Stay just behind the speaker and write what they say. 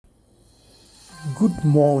Good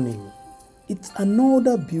morning. It's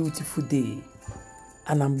another beautiful day,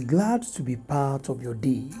 and I'm glad to be part of your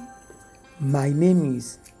day. My name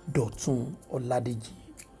is Dotun Oladeji.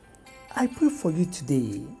 I pray for you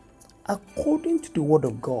today according to the word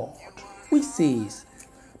of God, which says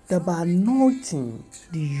that by anointing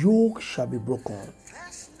the yoke shall be broken.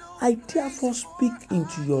 I therefore speak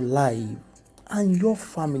into your life and your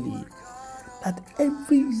family that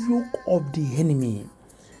every yoke of the enemy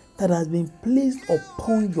that has been placed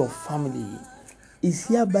upon your family is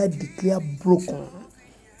hereby declared broken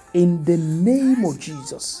in the name of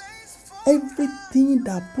Jesus. Everything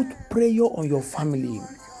that put prayer on your family,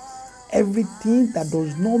 everything that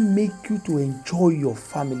does not make you to enjoy your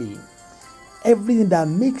family, everything that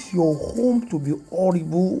makes your home to be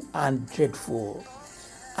horrible and dreadful,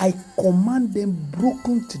 I command them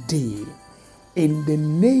broken today in the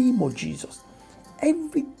name of Jesus.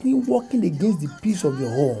 Everything working against the peace of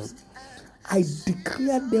your home, I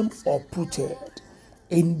declare them uprooted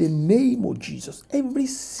in the name of Jesus. Every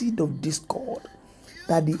seed of discord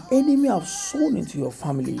that the enemy have sown into your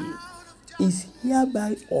family is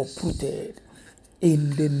hereby uprooted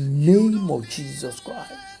in the name of Jesus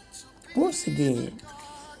Christ. Once again,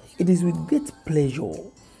 it is with great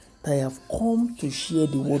pleasure that I have come to share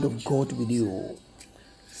the word of God with you.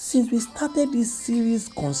 Since we started this series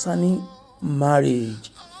concerning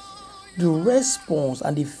marriage, the response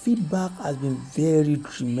and the feedback has been very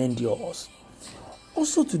tremendous.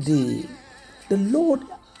 Also today, the Lord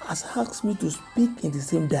has asked me to speak in the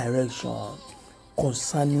same direction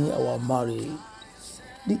concerning our marriage.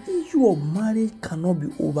 The issue of marriage cannot be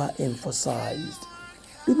overemphasized.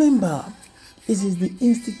 Remember, it is the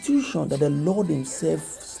institution that the Lord Himself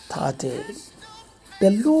started. The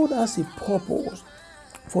Lord has a purpose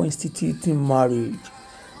for instituting marriage.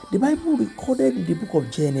 The Bible recorded in the book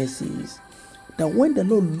of Genesis that when the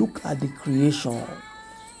Lord looked at the creation,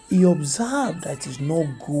 He observed that it is not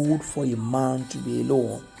good for a man to be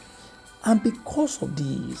alone. And because of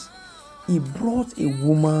this, He brought a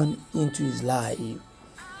woman into his life.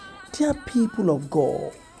 Dear people of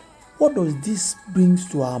God, what does this bring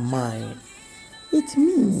to our mind? It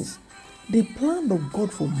means the plan of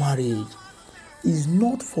God for marriage is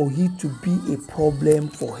not for it to be a problem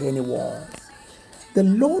for anyone. The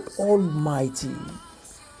Lord Almighty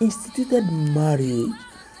instituted marriage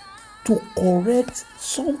to correct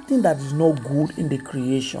something that is not good in the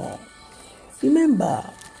creation. Remember,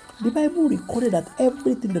 the Bible recorded that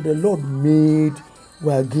everything that the Lord made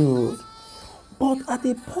were good. But at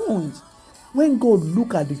a point, when God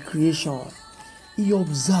looked at the creation, He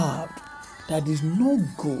observed that it is not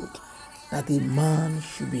good that a man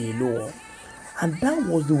should be alone. And that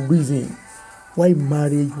was the reason why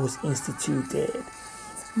marriage was instituted.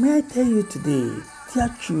 May I tell you today,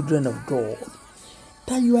 dear children of God,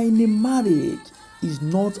 that you are in a marriage is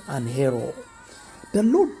not an error. The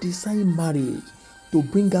Lord designed marriage to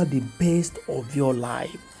bring out the best of your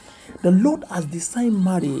life. The Lord has designed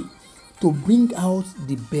marriage to bring out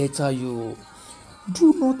the better you.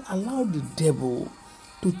 Do not allow the devil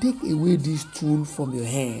to take away this tool from your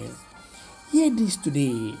hands. Hear this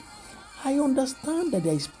today. I understand that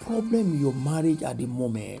there is problem in your marriage at the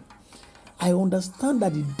moment. I understand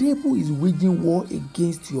that the devil is waging war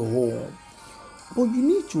against your home. But you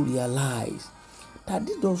need to realize that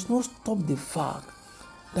this does not stop the fact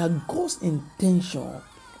that God's intention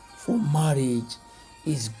for marriage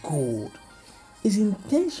is good. His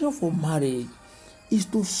intention for marriage is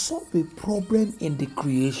to solve a problem in the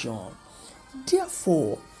creation.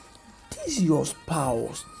 Therefore, this your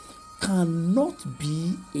spouse cannot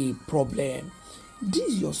be a problem.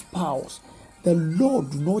 This your spouse, the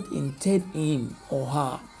Lord do not intend him or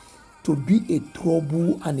her to be a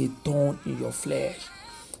trouble and a thorn in your flesh.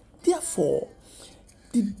 Therefore,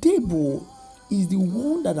 the devil is the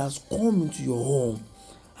one that has come into your home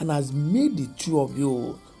and has made the two of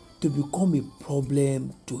you to become a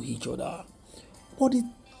problem to each other. But the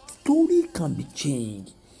story can be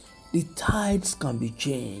changed. The tides can be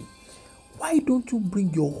changed. Why don't you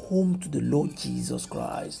bring your home to the Lord Jesus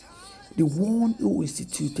Christ, the one who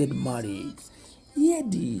instituted marriage? Hear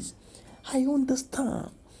this. I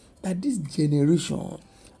understand that this generation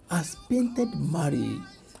has painted marriage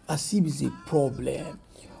as if it's a problem.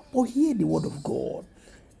 But hear the word of God.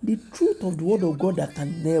 The truth of the word of God that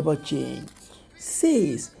can never change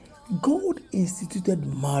says God instituted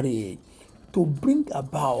marriage to bring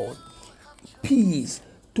about peace,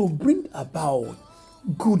 to bring about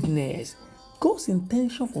goodness. God's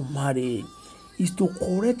intention for marriage is to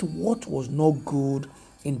correct what was not good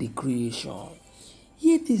in the creation.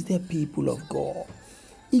 Yet is the people of God.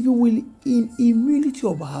 If you will, in humility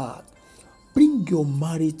of heart, bring your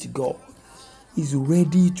marriage to God. is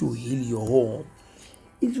ready to heal your home.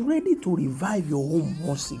 Is ready to revive your home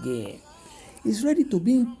once again. Is ready to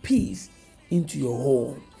bring peace into your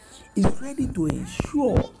home. Is ready to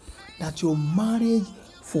ensure that your marriage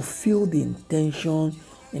fulfill the intention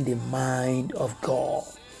in the mind of God.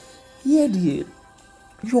 Hear this.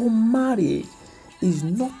 Your marriage is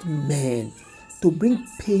not meant to bring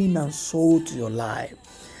pain and sorrow to your life.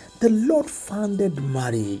 The Lord founded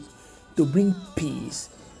marriage to bring peace,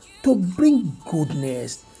 to bring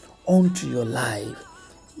goodness onto your life.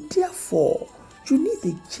 Therefore, you need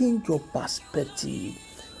to change your perspective.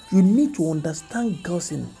 You need to understand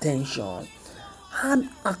God's intention and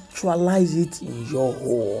actualize it in your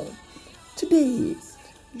home. Today,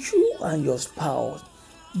 you and your spouse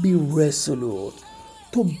be resolute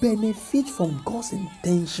to benefit from God's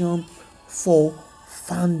intention for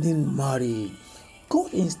founding marriage.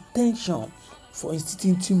 God's intention for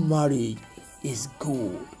instituting marriage is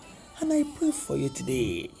good. And I pray for you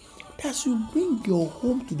today that as you bring your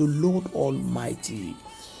home to the Lord Almighty,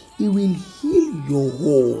 He will heal your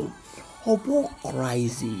home of all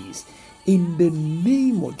crises in the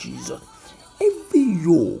name of Jesus. Every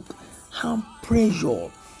yoke and pressure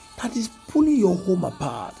that is pulling your home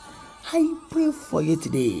apart, I pray for you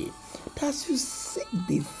today that as you seek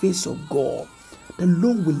the face of God, the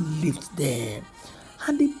Lord will lift them,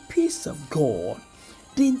 and the peace of God,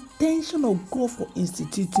 the intention of God for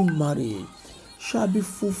instituting marriage, shall be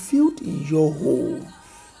fulfilled in your home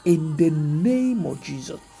in the name of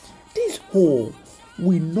Jesus. This home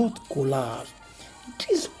will not collapse.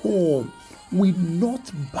 This home will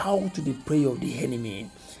not bow to the prayer of the enemy.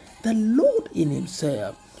 The Lord in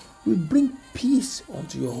Himself will bring peace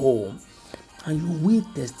unto your home, and you will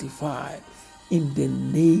testify in the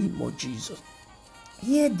name of Jesus.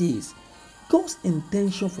 Hear this. God's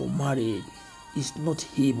intention for marriage is not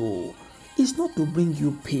evil. It's not to bring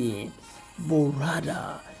you pain, but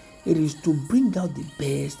rather it is to bring out the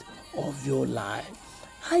best of your life.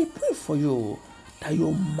 I pray for you that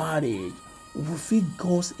your marriage will fulfill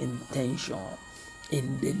God's intention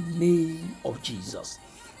in the name of Jesus.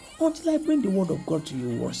 Until I bring the word of God to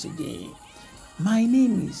you once again, my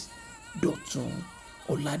name is Dr.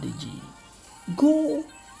 Oladeji. Go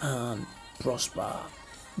and prosper.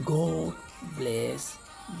 God bless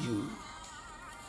you.